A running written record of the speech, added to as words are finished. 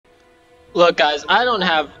Look, guys, I don't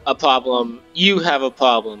have a problem. You have a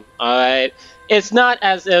problem, alright? It's not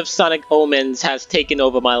as if Sonic Omens has taken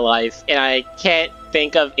over my life, and I can't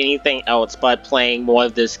think of anything else but playing more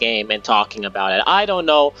of this game and talking about it. I don't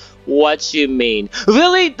know what you mean.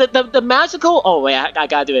 Really? The magical... Oh, wait, I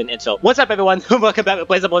gotta do an intro. What's up, everyone? Welcome back to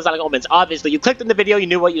Play Some More Sonic Omens. Obviously, you clicked in the video, you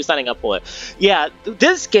knew what you were signing up for. Yeah,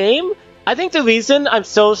 this game... I think the reason I'm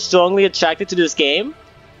so strongly attracted to this game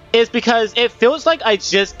is because it feels like I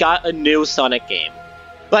just got a new Sonic game.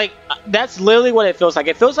 Like, that's literally what it feels like.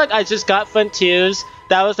 It feels like I just got Frontiers,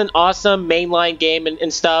 that was an awesome mainline game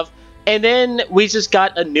and stuff, and then we just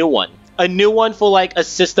got a new one. A new one for, like, a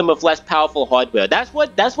system of less powerful hardware. That's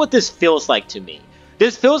what this feels like to me.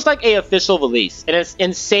 This feels like a official release, and it's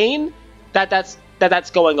insane that's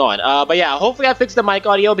going on. But yeah, hopefully I fixed the mic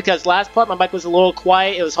audio, because last part my mic was a little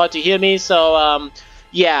quiet, it was hard to hear me, so,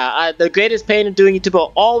 yeah, the greatest pain in doing YouTube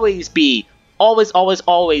will always be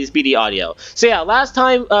the audio. So yeah, last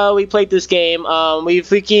time we played this game, we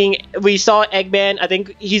saw Eggman. I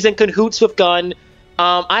think he's in cahoots with Gun.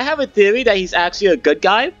 I have a theory that he's actually a good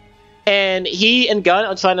guy, and he and Gun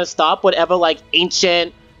are trying to stop whatever like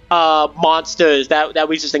ancient monsters that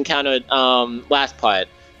we just encountered last part.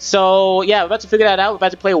 So yeah, we're about to figure that out. We're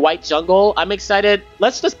about to play White Jungle. I'm excited.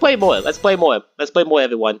 Let's just play more. Let's play more. Let's play more,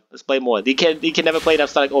 everyone. Let's play more. You can never play enough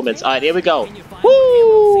Sonic Omens. Alright, here we go.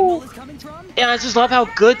 Woo! And I just love how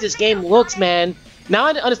good this game looks, man. Now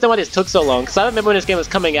I understand why this took so long, because I remember when this game was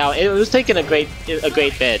coming out, it was taking a great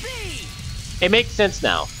bit. It makes sense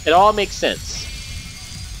now. It all makes sense.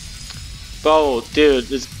 Bro,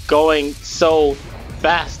 dude, it's going so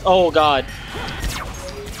fast. Oh god.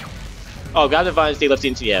 Oh, grab the vines, they lift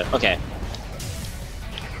into the air. Okay.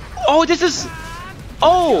 Oh, this is...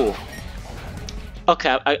 Oh!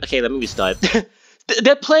 Okay, okay, let me restart.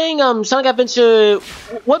 They're playing Sonic Adventure...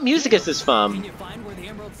 What music is this from?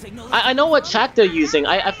 I know what track they're using.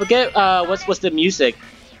 I forget what's the music.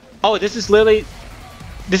 Oh, this is literally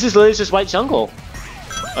just White Jungle.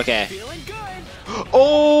 Okay.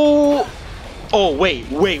 Oh! Oh, wait,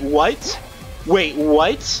 what? Wait,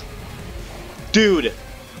 what? Dude,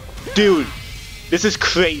 this is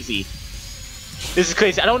crazy. This is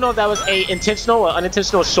crazy. I don't know if that was a intentional or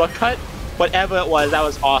unintentional shortcut. Whatever it was, that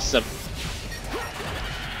was awesome.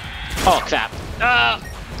 Oh crap.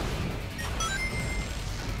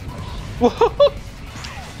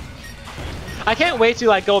 I can't wait to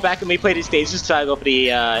like go back and replay these stages to try to go for the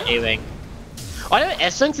A-Ring. Are there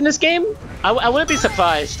S-Rings in this game? I wouldn't be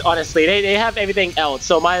surprised, honestly. They have everything else,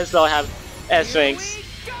 so might as well have S-Rings.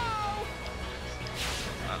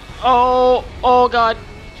 Oh god.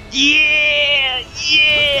 Yeah!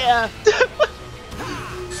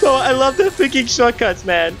 So I love the freaking shortcuts,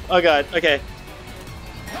 man. Oh god, okay.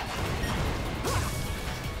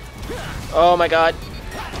 Oh my god.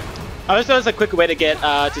 I wish there was a quicker way to get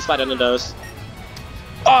to slide under those.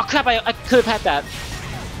 Oh crap, I could have had that.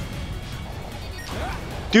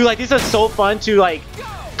 Dude, like these are so fun to like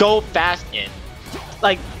go fast in.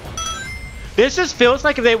 Like this just feels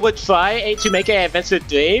like if they would try to make an Adventure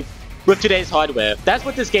 3 with today's hardware. That's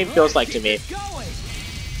what this game feels like to me.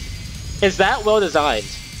 Is that well designed?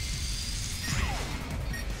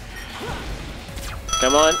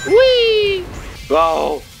 Come on. Whee!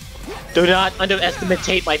 Whoa. Do not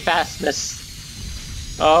underestimate my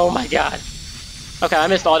fastness. Oh my god. Okay, I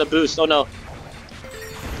missed all the boosts. Oh no.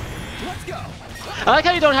 I like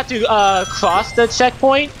how you don't have to cross the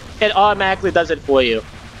checkpoint. It automatically does it for you.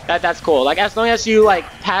 That's cool. Like as long as you like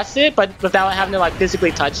pass it, but without having to like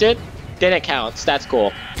physically touch it, then it counts. That's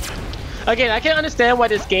cool. Again, I can understand why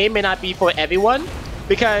this game may not be for everyone,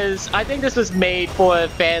 because I think this was made for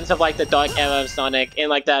fans of like the dark era of Sonic and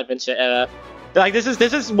like the adventure era. Like this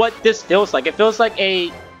is what this feels like. It feels like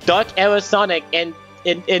a dark era Sonic in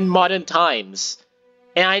modern times.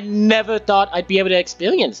 And I never thought I'd be able to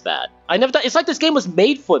experience that. I never thought. It's like this game was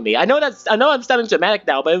made for me. I know I'm sounding dramatic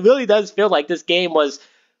now, but it really does feel like this game was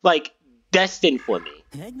like destined for me.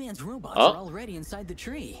 Eggman's robots are already inside the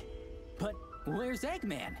tree. But where's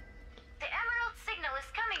Eggman? The emerald signal is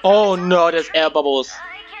coming. Oh no, there's air bubbles.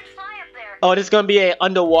 I can't fly up there. Oh, this is gonna be a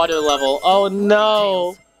underwater level. Oh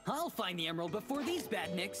no. I'll find the emerald before these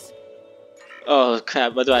badniks. Oh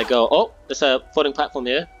crap, where do I go? Oh, there's a floating platform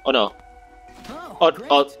here. Oh no. Oh,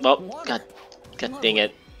 god dang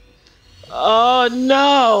it. Oh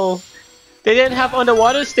no! They didn't have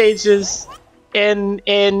underwater stages in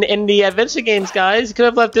the adventure games, guys. You could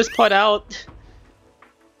have left this part out.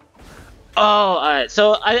 Oh, alright.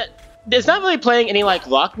 So it's not really playing any like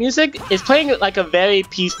rock music. It's playing like a very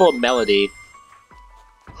peaceful melody.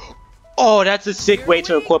 Oh, that's a sick way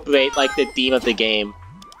to incorporate like the theme of the game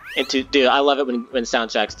into. Dude, I love it when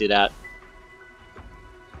soundtracks do that.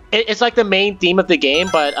 It's like the main theme of the game,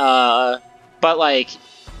 but like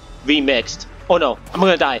remixed. Oh no, I'm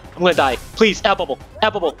gonna die. I'm gonna die. Please, air bubble,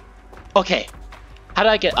 air bubble. Okay, how do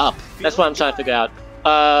I get up? That's what I'm trying to figure out.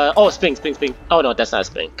 Oh, spring. Oh no, that's not a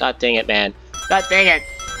spring. God dang it, man. God dang it.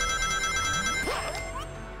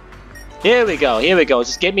 Here we go.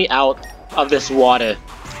 Just get me out of this water.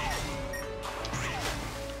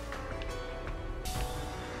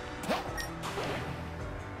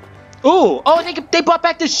 Ooh! Oh, they brought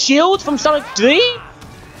back the shield from Sonic 3?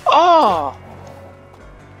 Oh!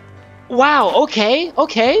 Wow, okay.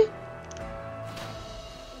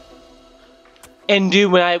 And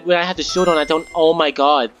dude, when I have the shield on, I don't... Oh my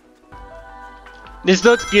god. This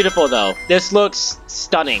looks beautiful though. This looks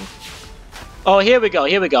stunning. Oh, here we go.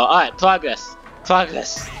 Alright, progress.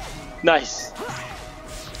 Nice.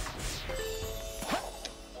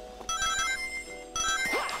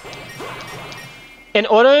 In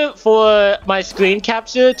order for my screen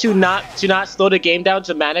capture to not slow the game down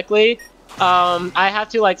dramatically, I have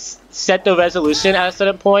to like set the resolution at a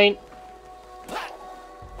certain point.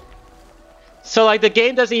 So like the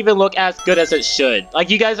game doesn't even look as good as it should. Like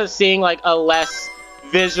you guys are seeing like a less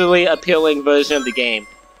visually appealing version of the game.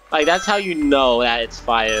 Like that's how you know that it's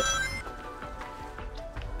fire.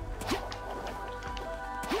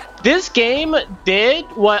 This game did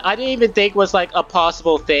what I didn't even think was like a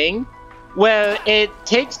possible thing, where it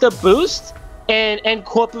takes the boost and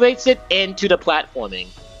incorporates it into the platforming.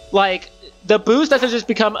 Like, the boost doesn't just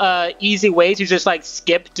become a easy way to just like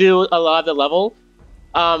skip through a lot of the level.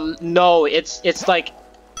 No, it's like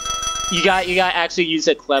you got actually use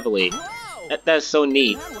it cleverly. That's so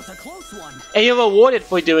neat. That was a close one. And you're rewarded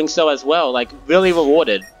for doing so as well, like really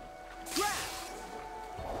rewarded.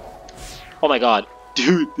 Oh my god,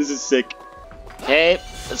 dude, this is sick. Okay,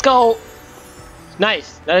 let's go.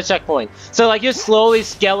 Nice, another checkpoint. So like you're slowly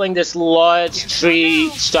scaling this large tree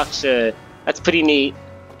structure. That's pretty neat.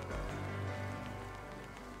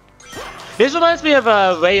 This reminds me of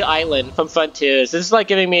Ray Island from Frontiers. This is like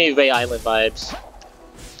giving me Ray Island vibes.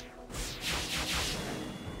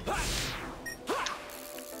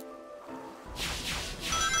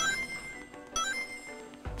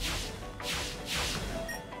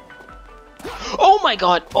 Oh my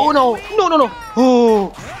god! Oh no! No!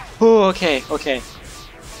 Oh, okay.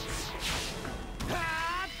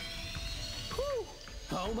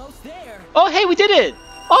 Almost there. Oh, hey, we did it!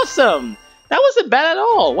 Awesome! That wasn't bad at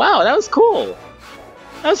all. Wow, that was cool.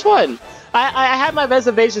 That was fun. I had my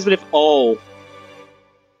reservations, but if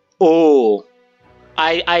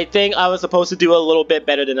I think I was supposed to do a little bit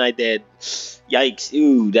better than I did. Yikes!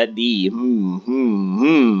 Ooh, that D. The ancient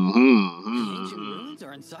ruins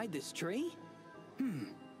are inside this tree?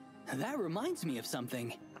 That reminds me of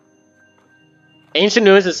something. Ancient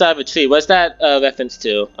ruins inside of a tree. What's that reference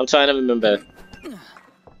to? I'm trying to remember.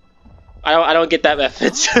 I don't get that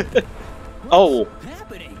reference. Oh. What's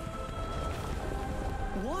happening?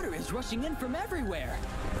 Water is rushing in from everywhere.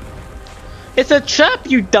 It's a trap,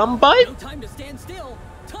 you dumb butt. No time to stand still.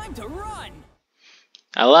 Time to run.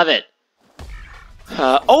 I love it.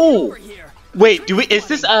 Oh. Wait, is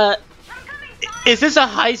this a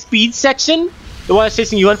high speed section? The one that's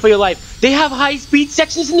chasing you, run for your life. They have high speed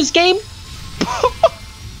sections in this game?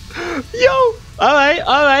 Yo! Alright.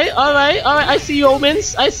 I see you,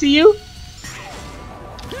 Omens. I see you.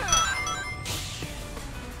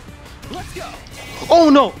 Let's go. Oh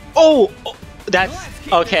no! Oh, that's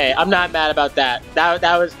okay. I'm not mad about that.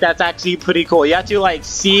 That's actually pretty cool. You have to like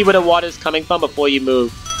see where the water's coming from before you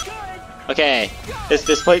move. Okay,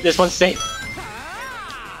 this one's safe.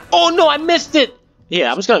 Oh no, I missed it.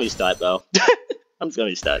 Yeah, I'm just gonna restart, bro. I'm just gonna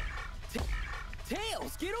restart.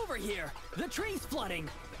 Tails, get over here. The tree's flooding.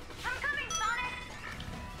 I'm coming, Sonic!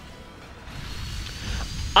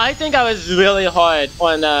 I think I was really hard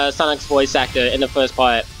on Sonic's voice actor in the first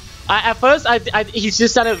part. At first, he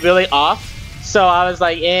just sounded really off. So I was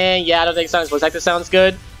like, yeah, I don't think Sonic's voice actor sounds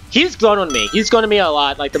good. He's grown on me. He's grown on me a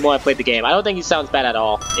lot, like, the more I played the game. I don't think he sounds bad at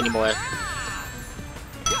all anymore.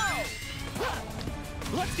 Go!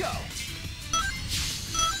 Let's go.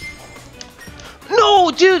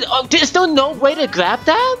 No, dude! Oh, there's still no way to grab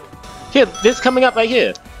that? Here, this is coming up right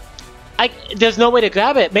here. There's no way to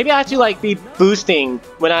grab it. Maybe I have to, like, be boosting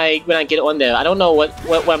when I get on there. I don't know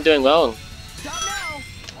what I'm doing wrong. Stop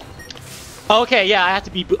now. Okay, yeah, I have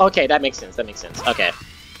to be... Okay, that makes sense. Okay.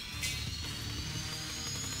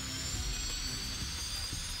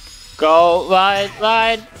 Go,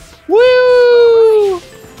 ride. Woo!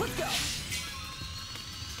 Let's go.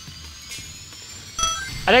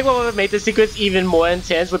 I think what would have made the sequence even more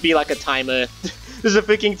intense would be like a timer. There's a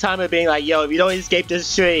freaking timer being like, yo, if you don't escape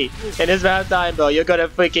this tree in this amount of time, bro, you're gonna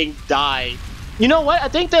freaking die. You know what? I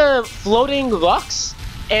think the floating rocks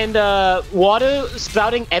and water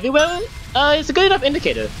sprouting everywhere is a good enough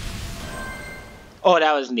indicator. Oh,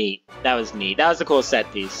 that was neat. That was neat. That was a cool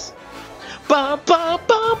set piece. Bum, bum,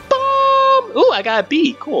 bum, bum! Ooh, I got a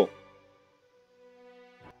B. Cool.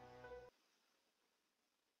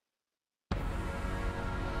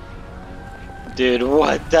 Dude,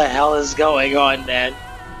 what the hell is going on, man?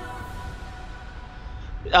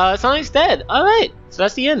 Sonic's dead. Alright, so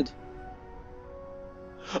that's the end.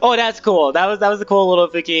 Oh, that's cool. That was a cool little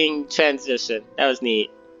freaking transition. That was neat.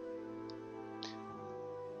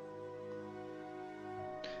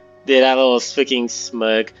 Dude, that little freaking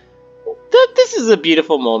smirk. This is a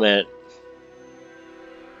beautiful moment.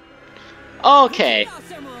 Okay.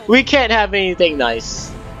 We can't have anything nice.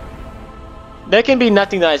 There can be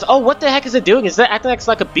nothing nice. Oh, what the heck is it doing? Is that acting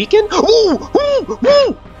like a beacon? Ooh! Ooh!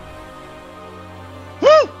 Ooh!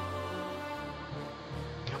 Woo!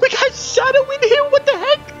 We got Shadow in here, what the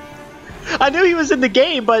heck? I knew he was in the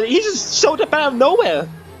game, but he just showed up out of nowhere.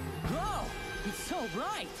 Whoa, it's so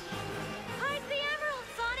bright. Hide the emerald,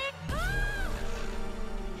 Sonic!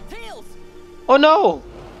 Tails! Oh no!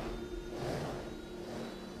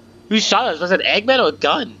 Who shot us? Was it Eggman or a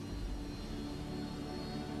gun?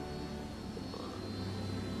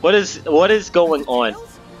 What is going on?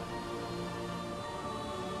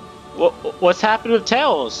 What's happened with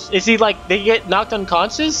Tails? Is he like, they get knocked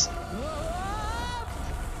unconscious?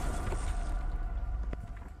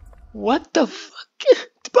 What the fuck?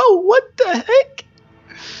 Bro, what the heck?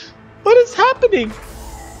 What is happening?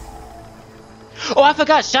 Oh, I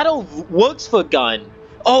forgot, Shadow works for Gun.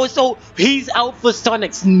 Oh, so he's out for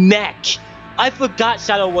Sonic's neck. I forgot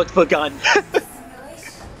Shadow worked for Gun.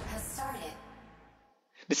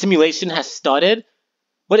 The simulation has started?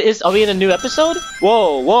 What is, are we in a new episode?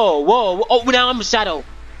 Whoa, whoa, whoa, oh, now I'm Shadow.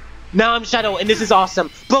 Now I'm Shadow, and this is awesome.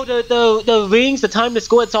 Bro, the rings, the time to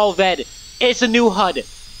score, it's all red. It's a new HUD.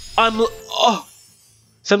 Oh.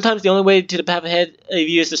 Sometimes the only way to have ahead of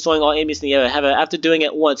you is destroying all enemies in the area. However, after doing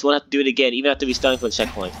it once, you won't have to do it again, even after restarting from a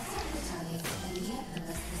checkpoint.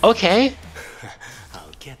 Okay.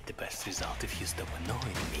 I'll get the best result if you stop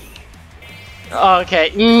annoying me.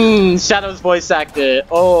 Okay, Shadow's voice actor.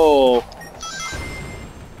 Oh.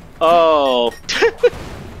 Oh.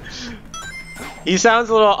 He sounds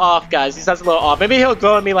a little off, guys. He sounds a little off. Maybe he'll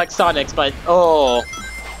grow on me like Sonic's, but oh.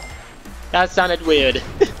 That sounded weird.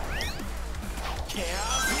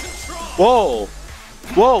 Whoa.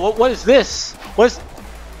 Whoa, what is this? What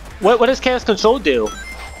does Chaos Control do?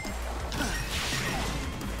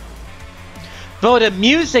 Bro, the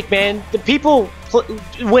music, man. The people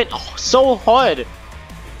went so hard.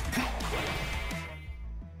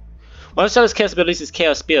 One of Shadow's Chaos abilities is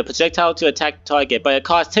Chaos Spear, projectile to attack target, but it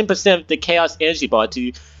costs 10% of the Chaos Energy Bar.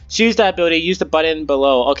 To choose that ability, use the button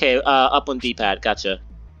below. Okay, up on D-pad, gotcha.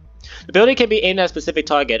 The ability can be aimed at a specific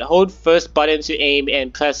target. Hold first button to aim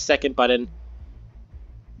and press second button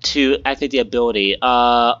to activate the ability.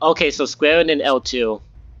 Okay, so square and then L2.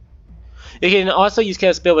 You can also use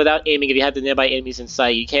Chaos Spear without aiming if you have the nearby enemies in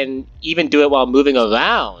sight. You can even do it while moving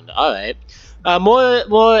around. Alright.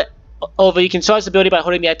 Moreover, you can charge the ability by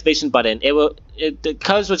holding the activation button. The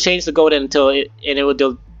colors will change to golden until it will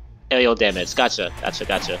deal aerial damage. Gotcha. So,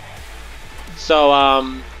 gotcha.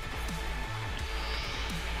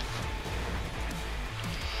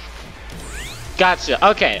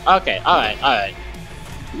 Okay. Alright.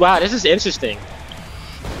 Wow, this is interesting.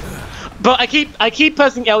 But I keep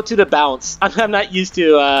pressing L2 to bounce. I'm not used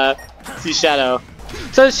to see Shadow.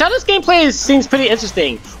 So Shadow's gameplay seems pretty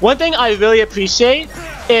interesting. One thing I really appreciate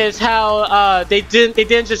is how they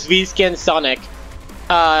didn't just reskin Sonic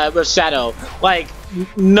with Shadow. Like,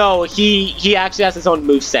 no, he actually has his own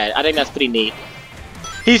moveset. I think that's pretty neat.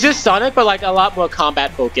 He's just Sonic, but like a lot more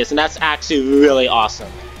combat focused, and that's actually really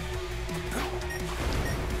awesome.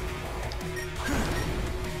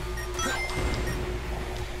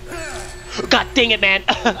 God dang it, man!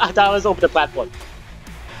 I thought I was over the platform.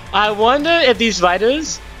 I wonder if these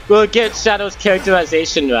writers will get Shadow's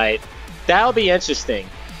characterization right. That'll be interesting.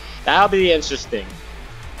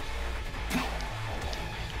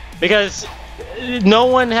 Because no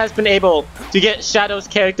one has been able to get Shadow's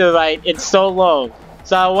character right in so long.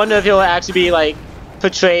 So I wonder if he'll actually be like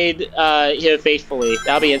portrayed here faithfully.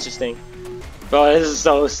 That'll be interesting. Bro, this is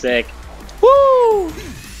so sick. Woo!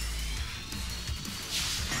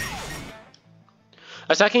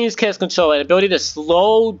 So I can use Chaos Control, an ability to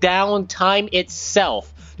slow down time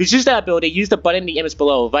itself. To choose that ability, use the button in the image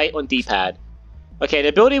below, right on D-pad. Okay, the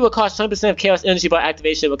ability will cost 20% of Chaos Energy Bar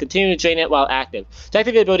activation, will continue to drain it while active. To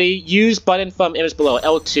activate the ability, use button from image below,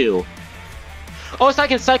 L2. Oh, so I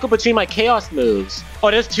can cycle between my Chaos moves.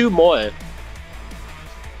 Oh, there's two more.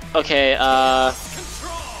 Okay, oh,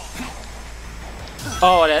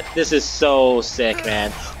 this is so sick,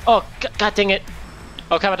 man. Oh, god dang it.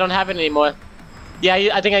 Oh crap, I don't have it anymore. Yeah,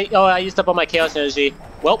 I think I used up all my chaos energy.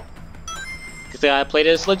 Well, because I played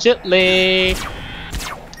this legitly.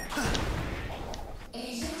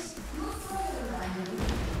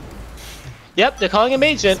 Yep, they're calling him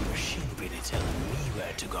agent. Machine really telling me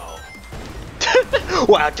where to go.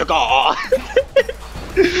 Where to go?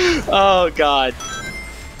 Oh god.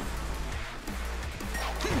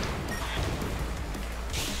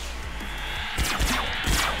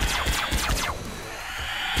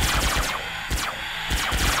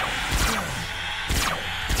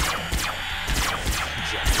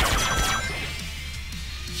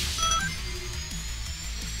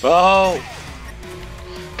 Oh,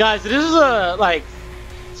 guys, this is a like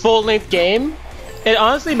full-length game. It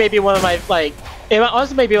honestly may be one of my it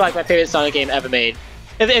honestly may be like my favorite Sonic game ever made.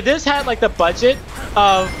 If this had like the budget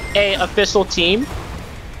of a official team,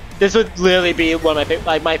 this would literally be one of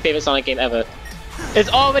my favorite Sonic game ever. It's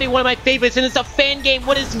already one of my favorites, and it's a fan game.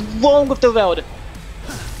 What is wrong with the world?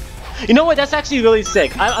 You know what? That's actually really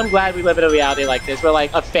sick. I'm glad we live in a reality like this, where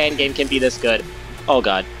like a fan game can be this good. Oh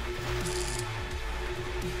god.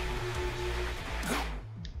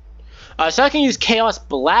 So I can use Chaos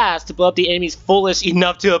Blast to blow up the enemies foolish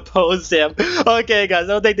enough to oppose him. Okay, guys, I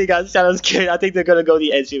don't think they got Shadow's kid. I think they're gonna go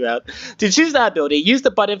the edgy route. To choose that ability, use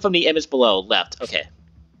the button from the image below, left. Okay.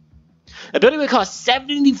 Ability will cost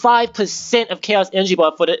 75% of Chaos Energy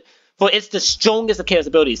bar for it's the strongest of Chaos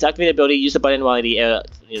abilities. To activate the ability, use the button while the air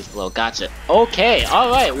is below. Gotcha. Okay,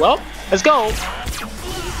 alright, well, let's go.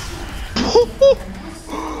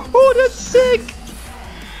 Oh, that's sick!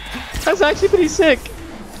 That's actually pretty sick.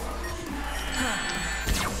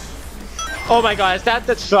 Oh my god, is that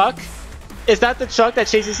the truck? Is that the truck that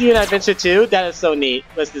chases you in Adventure 2? That is so neat.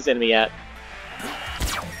 Where's this enemy at?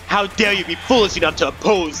 How dare you be foolish enough to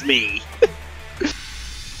oppose me!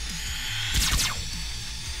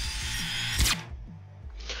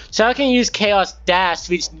 Shadow can use Chaos Dash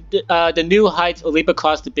to reach the new heights or leap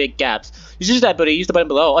across the big gaps. Use that ability, use the button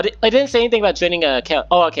below. Oh, I didn't say anything about draining a Chaos.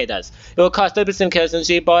 Oh, okay, it does. It will cost 30% Chaos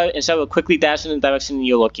Energy bar, and Shadow will quickly dash in the direction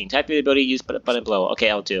you're looking. To activate the ability, use button below. Okay,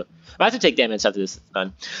 L2. I have to take damage after this is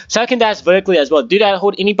done. Shadow can dash vertically as well. Do that,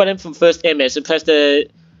 hold any button from first image, and press the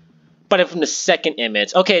button from the second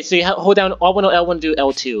image. Okay, so you hold down R1 or L1 to do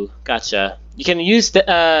L2. Gotcha. You can use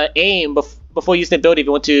the aim before using the ability if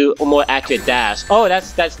you want to a more accurate dash. Oh,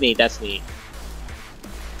 that's neat. That's neat.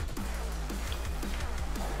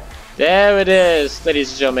 There it is, ladies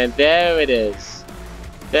and gentlemen. There it is.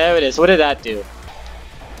 There it is. What did that do?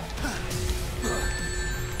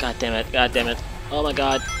 God damn it. God damn it. Oh my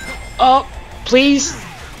god. Oh, please.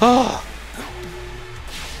 Oh.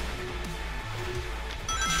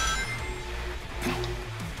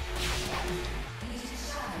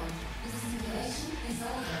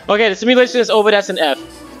 Okay, the simulation is over. That's an F.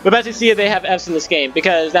 We're about to see if they have Fs in this game,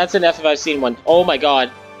 because that's an F if I've seen one. Oh my god.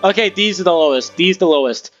 Okay, these are the lowest. These are the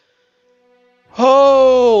lowest.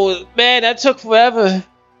 Oh, man, that took forever.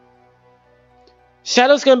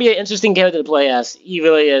 Shadow's gonna be an interesting character to play as. He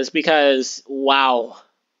really is, because, wow.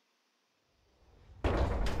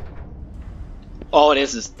 Oh,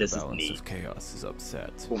 this is neat. Of chaos is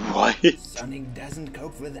upset. What? Sonic doesn't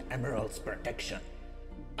cope with Emerald's protection,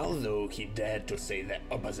 although he dared to say the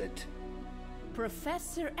opposite.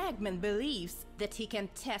 Professor Eggman believes that he can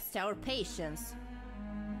test our patience.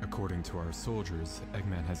 According to our soldiers,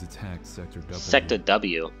 Eggman has attacked Sector W. Sector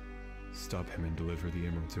W. Stop him and deliver the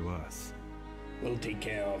emerald to us. We'll take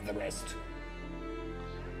care of the rest.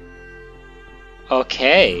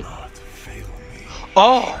 Okay. Not fail me.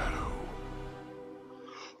 Oh!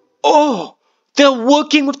 Oh! They're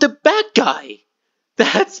working with the bad guy!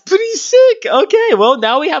 That's pretty sick! Okay, well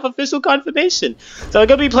now we have official confirmation. So I'm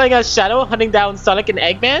gonna be playing as Shadow, hunting down Sonic and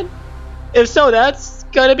Eggman? If so, that's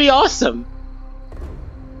gonna be awesome.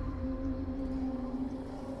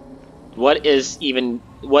 What is even...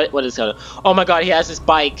 What is going on? Oh my god, he has his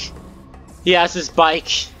bike. He has his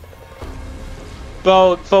bike.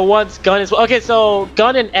 Bro, for once, Gun is... Okay, so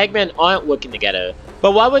Gun and Eggman aren't working together.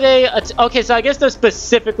 But why would they... Okay, so I guess they're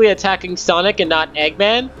specifically attacking Sonic and not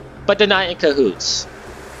Eggman. But they're not in cahoots.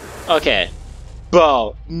 Okay.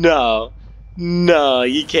 Bro, no. No,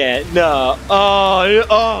 you can't. No.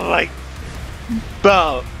 Oh my...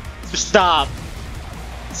 Bro, stop.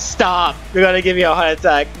 Stop. You're gonna give me a heart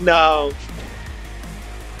attack. No.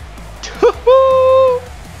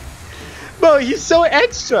 Bro, he's so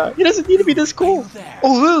extra. He doesn't need to be this cool.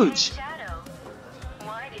 Oh, Rouge. Shadow,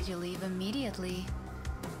 why did you leave immediately?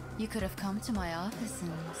 You could have come to my office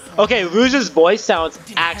and said... Okay, Rouge's voice sounds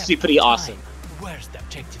actually pretty awesome. Where's the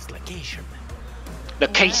objective's location?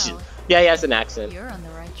 Location. Wow. Yeah, he has an accent. You're on the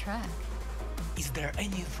right track. Is there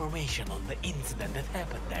any information on the incident that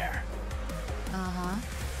happened there? Uh-huh.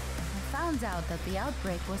 I found out that the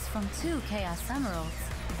outbreak was from 2 Chaos Emeralds.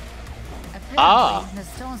 Apparently, the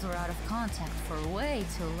stones were out of contact for way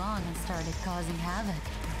too long and started causing havoc.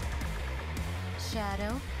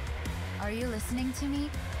 Shadow, are you listening to me?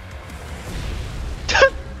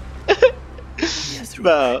 Yes,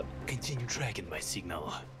 Bro. Ruby. Continue tracking my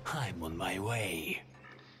signal. I'm on my way.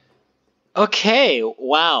 Okay,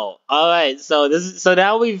 wow. Alright, so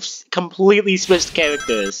now we've completely switched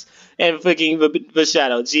characters. And freaking the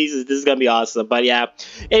Shadow. Jesus, this is gonna be awesome. But yeah.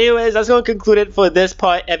 Anyways, that's gonna conclude it for this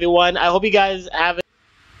part, everyone. I hope you guys have it.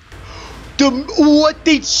 What?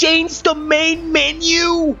 They changed the main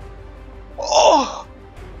menu? Oh!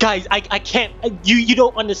 Guys, I can't. You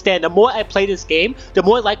don't understand. The more I play this game, the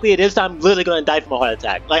more likely it is that I'm literally gonna die from a heart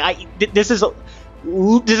attack. Like, this is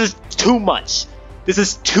too much. This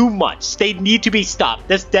is too much. They need to be stopped.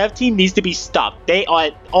 This dev team needs to be stopped. They are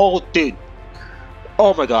all, dude.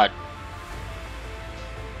 Oh my god.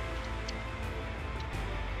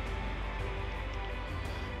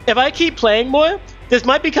 If I keep playing more, this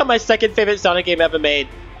might become my second favorite Sonic game ever made.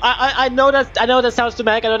 I know that sounds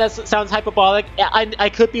dramatic. I know that sounds hyperbolic. I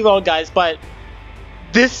could be wrong, guys, but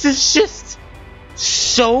this is just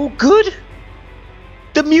so good.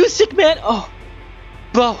 The music, man. Oh,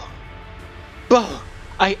 bro.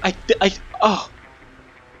 Bye,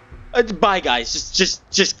 guys.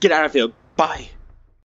 Just get out of here. Bye.